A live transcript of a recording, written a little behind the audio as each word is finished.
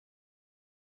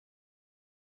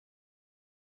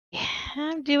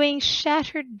I'm doing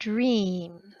Shattered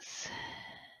Dreams.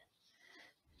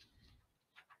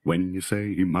 When you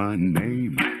say my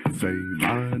name, say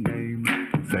my name,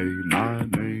 say my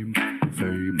name, say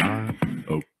my...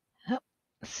 Oh.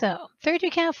 So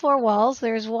 32 count, 4 walls.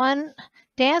 There's one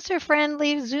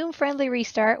dancer-friendly, Zoom-friendly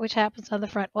restart, which happens on the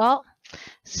front wall.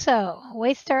 So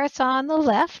weight starts on the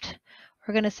left.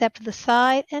 We're going to step to the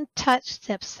side and touch,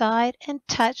 step side and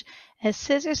touch, a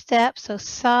scissor step, so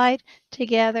side,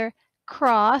 together,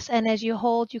 cross, and as you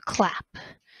hold, you clap.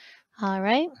 All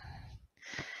right?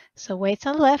 So weights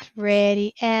on the left,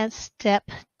 ready, and step,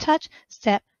 touch,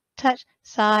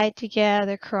 side,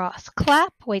 together, cross,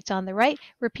 clap. Weights on the right,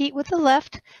 repeat with the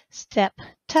left, step,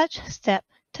 touch,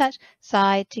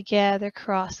 side, together,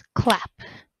 cross, clap.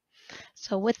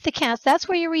 So with the counts, that's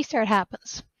where your restart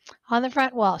happens, on the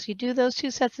front wall. So you do those 2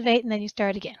 sets of 8 and then you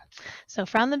start again. So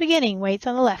from the beginning, weights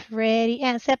on the left, ready,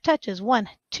 and step touches. 1,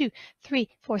 2, 3,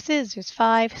 4, scissors,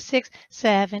 5, 6,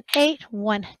 7, 8.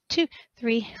 1, 2,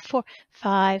 3, 4,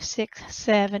 5, 6,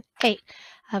 7, 8.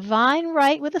 A vine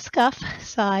right with a scuff,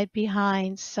 side,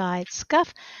 behind, side,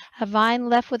 scuff. A vine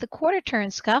left with a quarter turn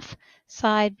scuff,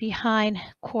 side, behind,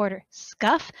 quarter,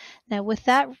 scuff. Now with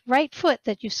that right foot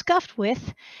that you scuffed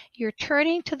with, you're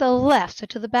turning to the left, so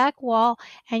to the back wall,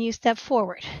 and you step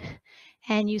forward.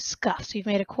 And you scuff. So you've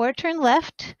made a quarter turn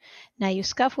left. Now you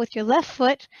scuff with your left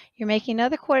foot. You're making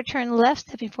another quarter turn left,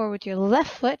 stepping forward with your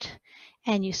left foot,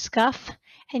 and you scuff,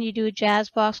 and you do a jazz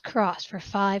box cross for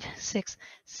 5, 6,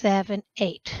 7,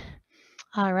 8.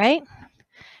 All right.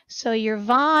 So your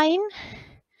vine,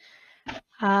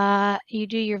 you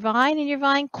do your vine and your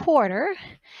vine quarter,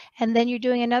 and then you're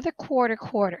doing another quarter.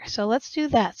 So let's do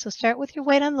that. So start with your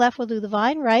weight on the left. We'll do the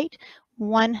vine right.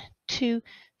 1, 2,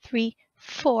 3,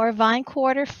 4, vine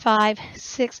quarter, 5,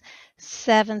 6,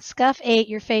 7, scuff, 8.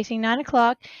 You're facing 9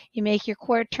 o'clock. You make your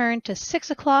quarter turn to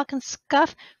 6 o'clock and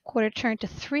scuff, quarter turn to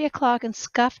 3 o'clock and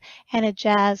scuff, and a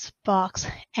jazz box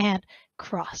and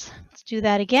cross. Let's do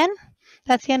that again.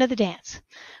 That's the end of the dance.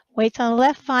 Weights on the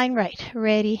left, vine right,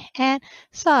 ready, and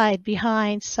side,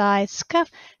 behind, side,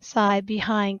 scuff, side,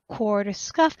 behind, quarter,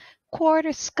 scuff,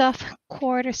 quarter, scuff,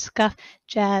 quarter, scuff,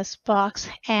 jazz box,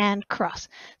 and cross.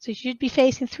 So you should be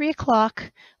facing 3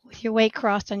 o'clock with your weight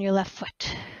crossed on your left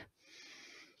foot.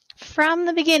 From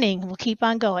the beginning, we'll keep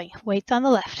on going. Weights on the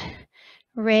left.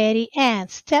 Ready, and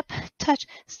step, touch,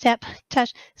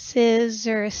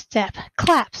 scissor, step,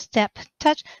 clap, step,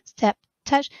 touch,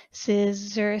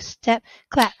 scissor, step,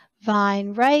 clap.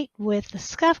 Vine right with the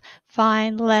scuff,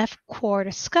 vine left,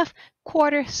 quarter, scuff,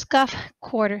 quarter,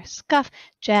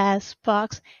 jazz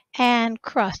box, and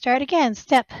cross. Start again.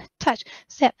 Step, touch,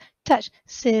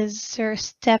 scissor,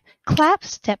 step, clap,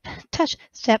 step, touch,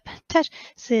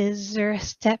 scissor,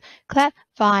 step, clap,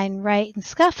 vine right and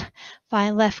scuff,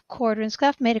 vine left, quarter and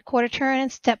scuff, made a quarter turn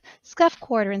and step, scuff,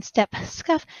 quarter and step,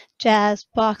 scuff, jazz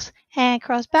box, and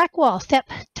cross, back wall, step,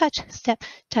 touch,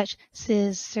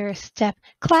 scissor, step,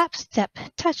 clap, step,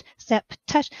 touch,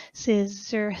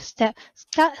 scissor, step,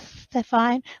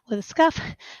 vine with a scuff,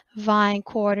 vine,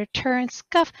 quarter turn,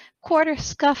 scuff, quarter,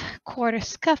 scuff,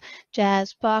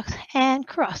 jazz box, and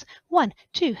cross. 1,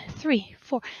 2, 3,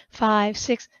 4, 5,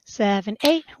 6, 7,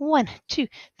 8. 1, 2,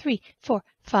 3, 4,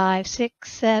 5,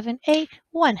 6, 7, 8.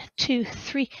 1, 2,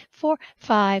 3, 4,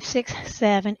 5, 6,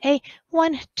 7, 8.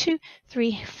 1, 2,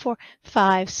 3, 4,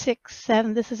 5, 6,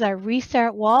 7. This is our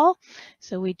restart wall.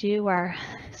 So we do our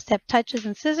step touches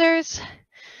and scissors.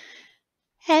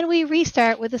 And we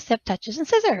restart with the step touches and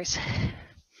scissors.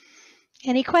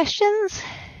 Any questions?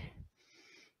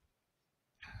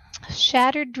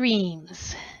 Shattered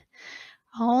Dreams.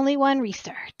 Only one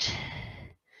restart.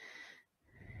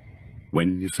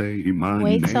 When you say my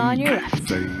Weights name, on your left.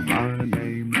 say my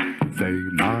name, say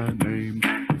my name,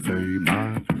 say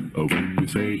my... Oh, when you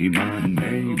say my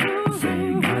name, say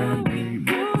my name,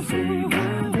 say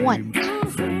my name. 1,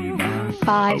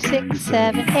 5, 6,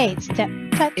 7, 8. Step,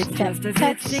 touch,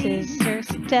 scissor,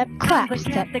 step, clap,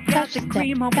 step, touch,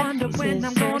 scissor,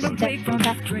 step,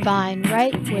 clap. Vine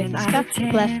right with scuff,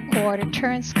 left quarter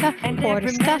turn, scuff, quarter,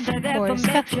 scuff,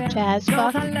 jazz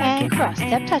box, and cross.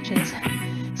 Step touches.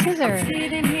 Scissor.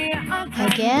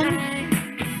 Again.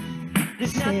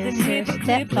 Scissor,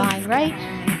 step, vine right.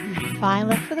 Vine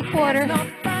left for the quarter.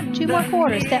 2 more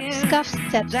quarters. Step, scuff,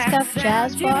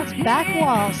 jazz box, back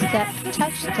wall. Step,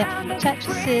 touch,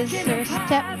 scissor,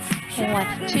 step.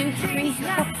 1, 2, 3,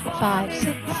 4, 5,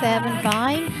 6, 7.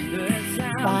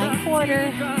 Vine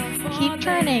quarter. Keep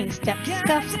turning. Step,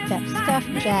 scuff,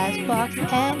 jazz box,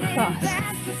 and cross.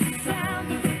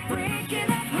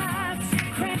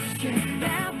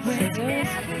 Scissors.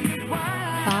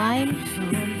 Vine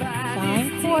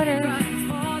quarter.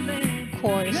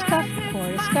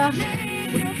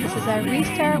 left. This is our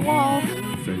restart wall.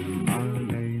 Say my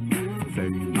name, say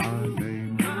my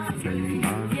name, say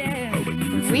my when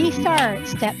you say Restart.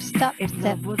 Step, step,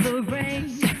 step.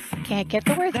 Can't get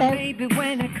the words out. Baby,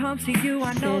 when it comes to you,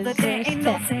 I know that there ain't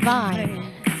no Step,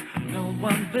 vine. No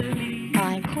one believes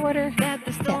Vine quarter. that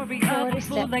the Step story quarter, of a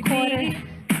step fool like quarter. me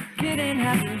couldn't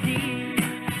have to be.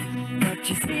 But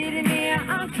you're sitting here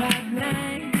on cloud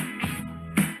nine,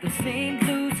 the same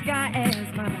blue sky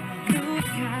as mine. Blue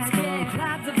sky, storm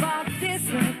clouds have all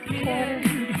disappeared.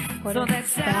 Quarter. So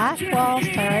let's Back wall.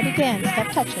 Start again.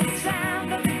 Step touches.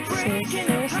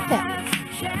 Scissor step.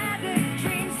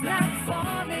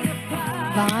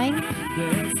 Vine.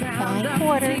 Vine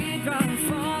quarter.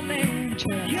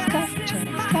 Turn stuff. Turn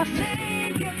stuff.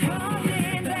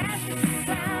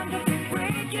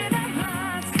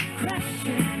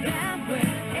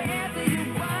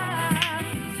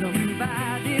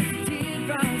 Somebody's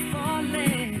teardrops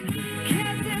falling,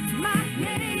 'cause it's my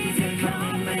name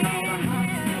calling.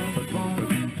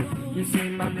 You say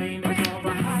my name and all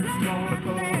the hearts go.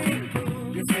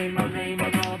 You say my name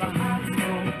and all the hearts go.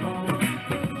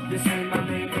 You say my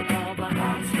name and all the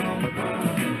hearts go.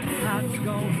 Hearts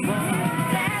go.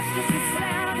 That's just the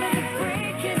sound of the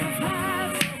breaking of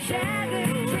hearts,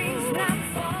 shattered dreams now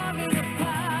falling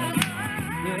apart.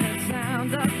 The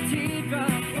sound of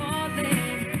teardrops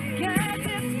falling.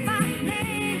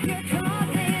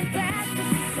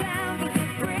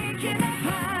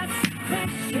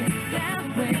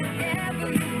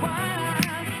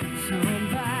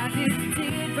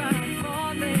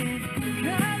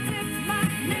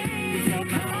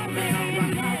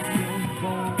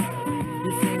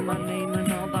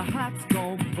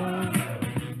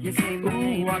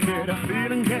 ooh, I get a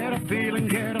feeling, get a feeling,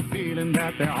 get a feeling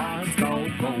that their hearts go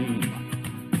boom.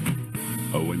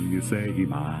 Oh, when you say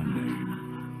my name.